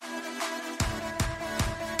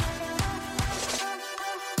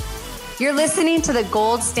You're listening to the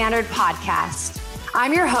Gold Standard Podcast.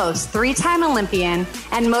 I'm your host, three-time Olympian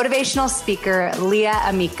and motivational speaker, Leah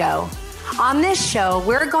Amico. On this show,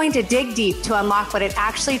 we're going to dig deep to unlock what it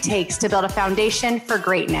actually takes to build a foundation for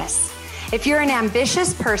greatness. If you're an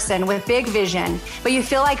ambitious person with big vision, but you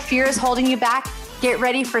feel like fear is holding you back, get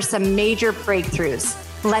ready for some major breakthroughs.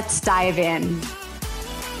 Let's dive in.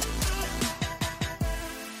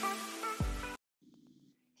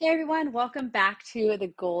 Hey everyone, welcome back to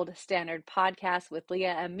the Gold Standard Podcast with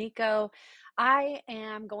Leah Amico. I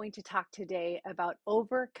am going to talk today about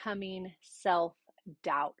overcoming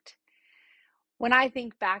self-doubt. When I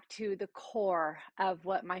think back to the core of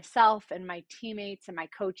what myself and my teammates and my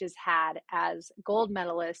coaches had as gold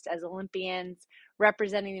medalists, as Olympians,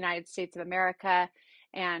 representing the United States of America,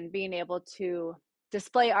 and being able to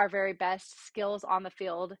display our very best skills on the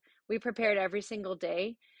field, we prepared every single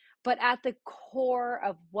day. But at the core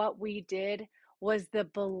of what we did was the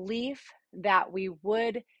belief that we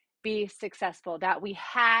would be successful, that we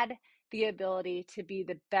had the ability to be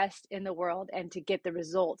the best in the world and to get the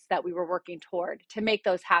results that we were working toward, to make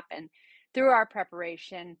those happen through our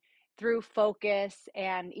preparation, through focus,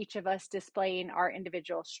 and each of us displaying our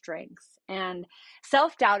individual strengths. And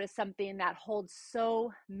self-doubt is something that holds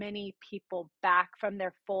so many people back from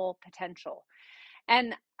their full potential.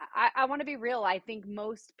 And I want to be real. I think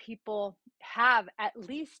most people have at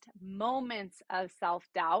least moments of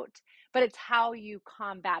self-doubt, but it's how you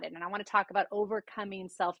combat it. And I want to talk about overcoming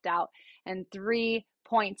self-doubt and 3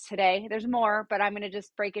 points today. There's more, but I'm going to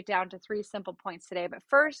just break it down to 3 simple points today. But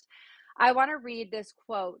first, I want to read this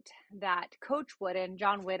quote that Coach Wooden,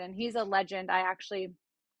 John Wooden, he's a legend. I actually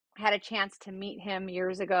had a chance to meet him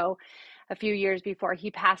years ago, a few years before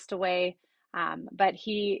he passed away. But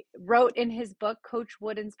he wrote in his book, Coach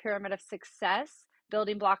Wooden's Pyramid of Success,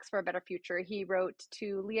 Building Blocks for a Better Future. He wrote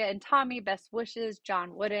to Leah and Tommy, best wishes,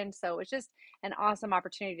 John Wooden. So it was just an awesome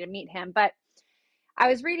opportunity to meet him. But I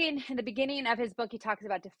was reading in the beginning of his book, he talks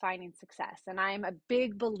about defining success. And I'm a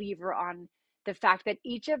big believer on the fact that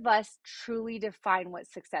each of us truly define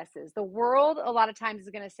what success is. The world, a lot of times, is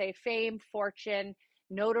going to say fame, fortune,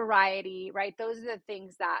 notoriety, right? Those are the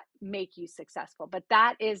things that make you successful, but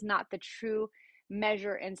that is not the true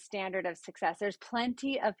measure and standard of success. There's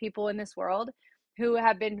plenty of people in this world who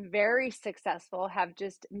have been very successful, have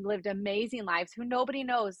just lived amazing lives who nobody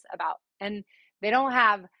knows about, and they don't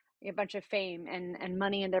have a bunch of fame and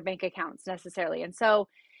money in their bank accounts necessarily. And so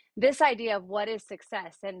this idea of what is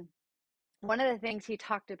success, and one of the things he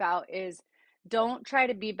talked about is don't try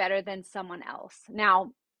to be better than someone else.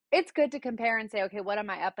 Now, it's good to compare and say, okay, what am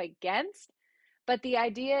I up against? But the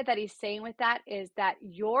idea that he's saying with that is that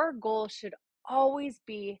your goal should always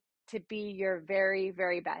be to be your very,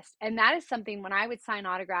 very best. And that is something when I would sign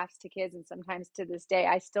autographs to kids, and sometimes to this day,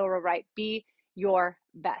 I still will write, be your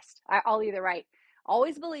best. I'll either write,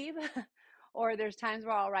 always believe, or there's times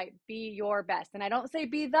where I'll write, be your best. And I don't say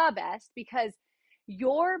be the best, because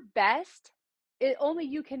your best, only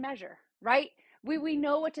you can measure, right? We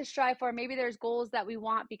know what to strive for. Maybe there's goals that we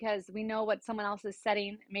want because we know what someone else is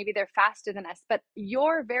setting. Maybe they're faster than us, but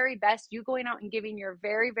your very best, you going out and giving your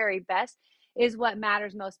very, very best is what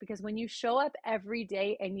matters most, because when you show up every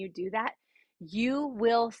day and you do that, you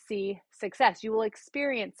will see success. You will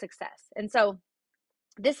experience success. And so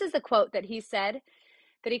this is the quote that he said,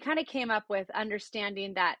 that he kind of came up with,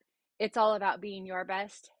 understanding that it's all about being your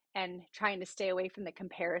best and trying to stay away from the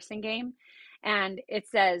comparison game. And it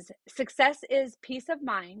says, success is peace of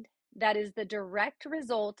mind that is the direct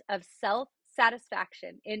result of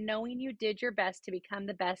self-satisfaction in knowing you did your best to become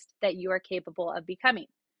the best that you are capable of becoming.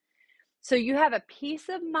 So you have a peace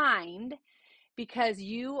of mind because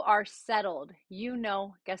you are settled. You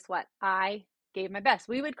know, guess what? I gave my best.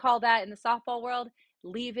 We would call that in the softball world,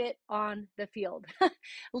 leave it on the field.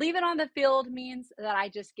 Leave it on the field means that I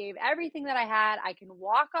just gave everything that I had. I can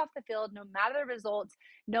walk off the field no matter the results,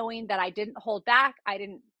 knowing that I didn't hold back. I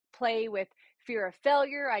didn't play with fear of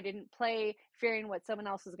failure. I didn't play fearing what someone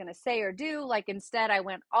else was going to say or do. Like, instead, I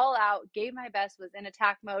went all out, gave my best, was in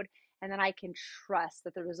attack mode, and then I can trust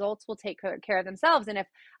that the results will take care of themselves. And if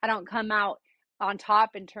I don't come out on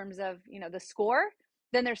top in terms of, the score,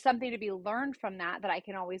 then there's something to be learned from that I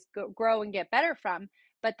can always grow and get better from.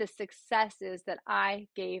 But the success is that I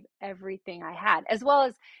gave everything I had, as well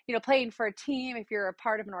as, playing for a team. If you're a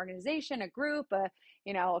part of an organization, a group, a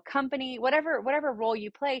company, whatever role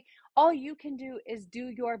you play, all you can do is do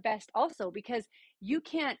your best also, because you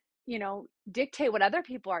can't, dictate what other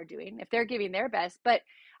people are doing if they're giving their best. But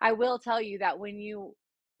I will tell you that when you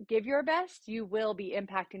give your best, you will be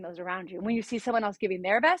impacting those around you. When you see someone else giving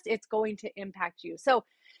their best, it's going to impact you. So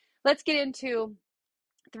let's get into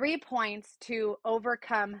 3 points to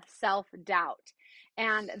overcome self-doubt.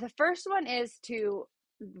 And the first one is to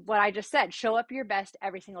what I just said, show up your best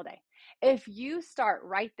every single day. If you start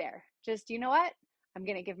right there, just, you know what? I'm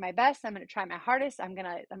going to give my best. I'm going to try my hardest. I'm going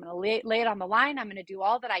to lay it on the line. I'm going to do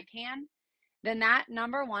all that I can. Then that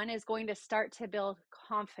number one is going to start to build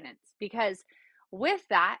confidence, because with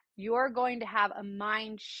that, you're going to have a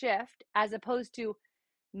mind shift as opposed to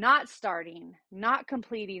not starting, not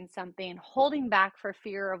completing something, holding back for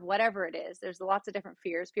fear of whatever it is. There's lots of different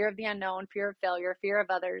fears: fear of the unknown, fear of failure, fear of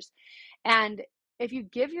others. And if you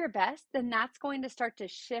give your best, then that's going to start to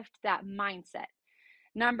shift that mindset.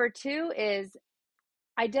 Number two is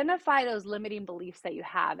identify those limiting beliefs that you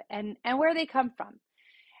have and where they come from.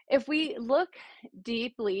 If we look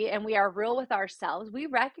deeply and we are real with ourselves, we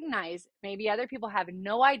recognize maybe other people have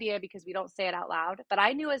no idea because we don't say it out loud. But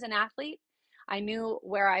I knew as an athlete, I knew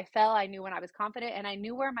where I fell, I knew when I was confident, and I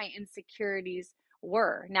knew where my insecurities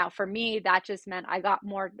were. Now, for me, that just meant I got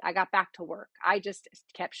back to work. I just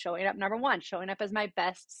kept showing up, number one, showing up as my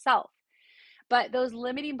best self. But those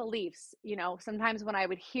limiting beliefs, sometimes when I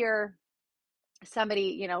would hear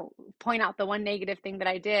somebody, point out the one negative thing that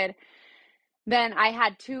I did, then I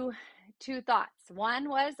had two thoughts. One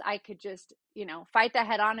was I could just, fight that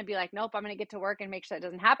head on and be like, nope, I'm going to get to work and make sure it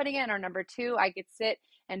doesn't happen again. Or number two, I could sit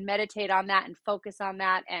and meditate on that and focus on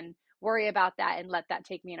that and worry about that and let that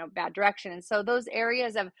take me in a bad direction. And so those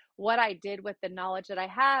areas of what I did with the knowledge that I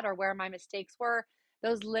had or where my mistakes were,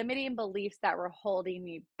 those limiting beliefs that were holding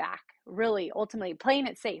me back, really ultimately playing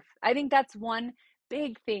it safe. I think that's one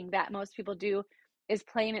big thing that most people do, is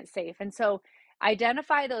playing it safe. And so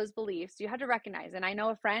identify those beliefs. You have to recognize. And I know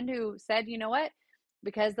a friend who said, you know what?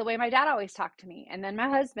 Because the way my dad always talked to me, and then my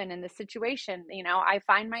husband in the situation, I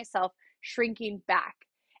find myself shrinking back.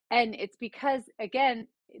 And it's because, again,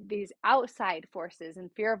 these outside forces and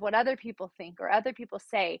fear of what other people think or other people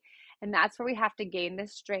say. And that's where we have to gain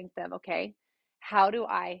this strength of, okay, how do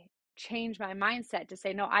I change my mindset to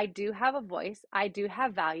say, no, I do have a voice. I do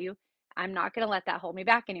have value. I'm not going to let that hold me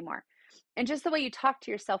back anymore. And just the way you talk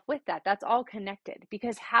to yourself with that, that's all connected,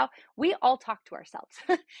 because how we all talk to ourselves.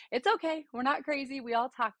 It's okay. We're not crazy. We all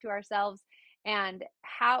talk to ourselves. And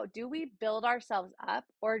how do we build ourselves up,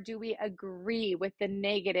 or do we agree with the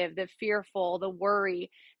negative, the fearful, the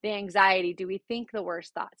worry, the anxiety? Do we think the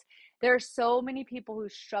worst thoughts? There are so many people who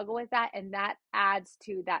struggle with that, and that adds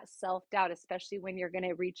to that self-doubt, especially when you're going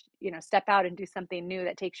to reach, step out and do something new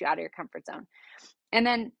that takes you out of your comfort zone. And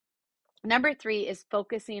then number three is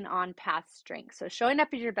focusing on past strengths. So showing up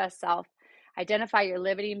as your best self, identify your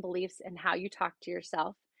limiting beliefs and how you talk to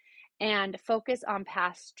yourself, and focus on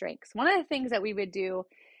past strengths. One of the things that we would do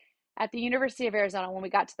at the University of Arizona when we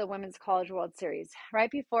got to the Women's College World Series, right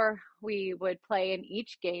before we would play in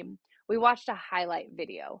each game, we watched a highlight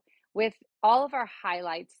video with all of our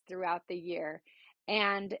highlights throughout the year.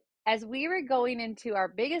 And as we were going into our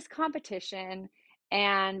biggest competition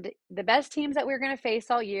and the best teams that we were going to face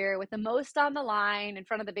all year, with the most on the line in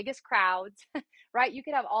front of the biggest crowds, right? You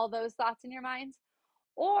could have all those thoughts in your minds,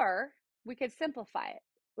 or we could simplify it.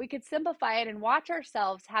 We could simplify it and watch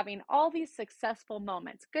ourselves having all these successful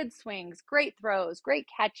moments, good swings, great throws, great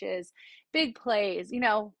catches, big plays,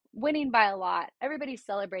 winning by a lot, everybody's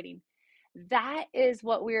celebrating. That is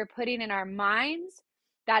what we were putting in our minds.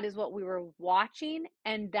 That is what we were watching.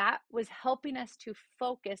 And that was helping us to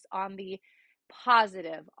focus on the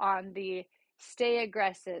positive, on the stay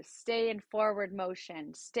aggressive, stay in forward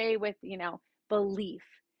motion, stay with, belief.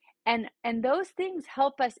 And those things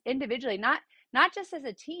help us individually, not just as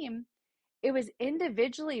a team. It was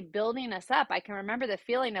individually building us up. I can remember the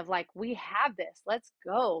feeling of like, we have this, let's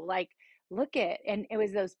go, like, look at. And it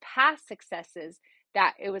was those past successes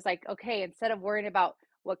that it was like, okay, instead of worrying about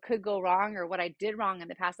what could go wrong or what I did wrong in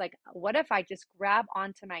the past, like, what if I just grab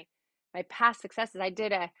onto my past successes? I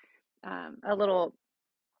did a little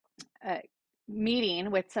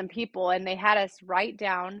meeting with some people, and they had us write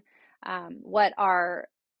down what our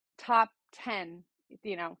top 10,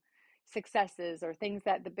 successes or things,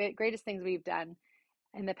 that the greatest things we've done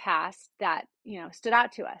in the past that, stood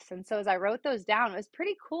out to us. And so as I wrote those down, it was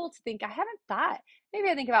pretty cool to think, I haven't thought, maybe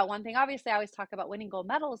I think about one thing. Obviously, I always talk about winning gold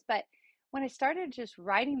medals, but when I started just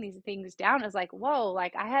writing these things down, I was like, whoa,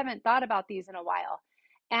 like I haven't thought about these in a while.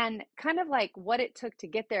 And kind of like what it took to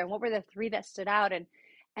get there and what were the three that stood out. And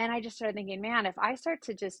I just started thinking, man, if I start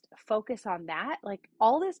to just focus on that, like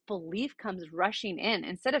all this belief comes rushing in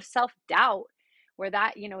instead of self-doubt, where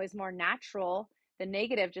that, is more natural. The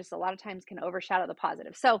negative just a lot of times can overshadow the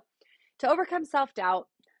positive. So to overcome self-doubt,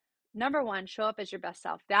 number one, show up as your best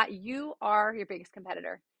self. That you are your biggest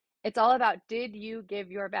competitor. It's all about, did you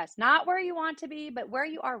give your best? Not where you want to be, but where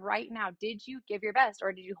you are right now. Did you give your best,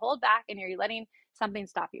 or did you hold back and are you letting something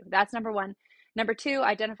stop you? That's number one. Number two,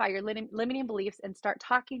 identify your limiting beliefs and start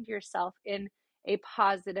talking to yourself in a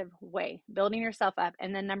positive way, building yourself up.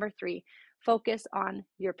 And then number three, focus on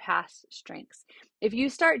your past strengths. If you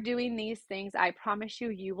start doing these things, I promise you,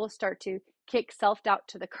 you will start to kick self-doubt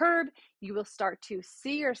to the curb. You will start to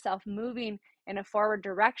see yourself moving in a forward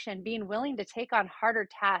direction, being willing to take on harder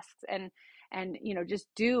tasks and just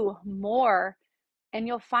do more, and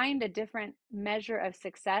you'll find a different measure of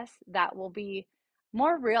success that will be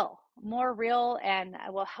more real, and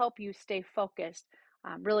will help you stay focused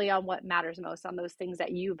really on what matters most, on those things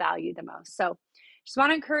that you value the most. So just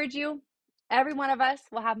want to encourage you, every one of us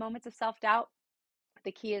will have moments of self-doubt.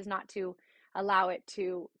 The key is not to allow it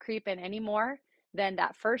to creep in any more than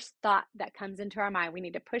that first thought that comes into our mind. We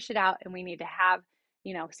need to push it out, and we need to have,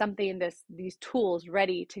 something, these tools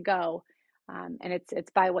ready to go. And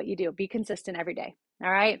it's by what you do. Be consistent every day.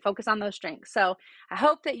 All right. Focus on those strengths. So I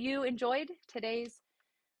hope that you enjoyed today's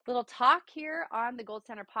little talk here on the Gold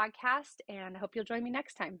Standard Podcast, and I hope you'll join me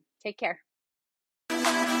next time. Take care.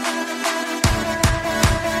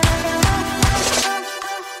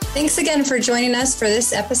 Thanks again for joining us for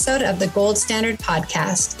this episode of the Gold Standard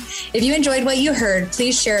Podcast. If you enjoyed what you heard,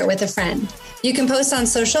 please share it with a friend. You can post on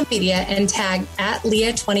social media and tag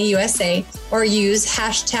 @Leah20USA or use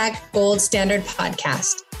hashtag Gold Standard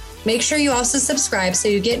Podcast. Make sure you also subscribe so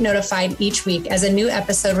you get notified each week as a new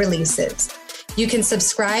episode releases. You can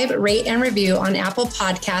subscribe, rate, and review on Apple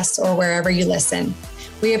Podcasts or wherever you listen.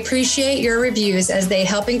 We appreciate your reviews as they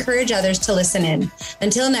help encourage others to listen in.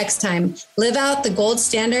 Until next time, live out the gold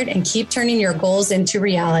standard and keep turning your goals into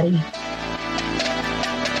reality.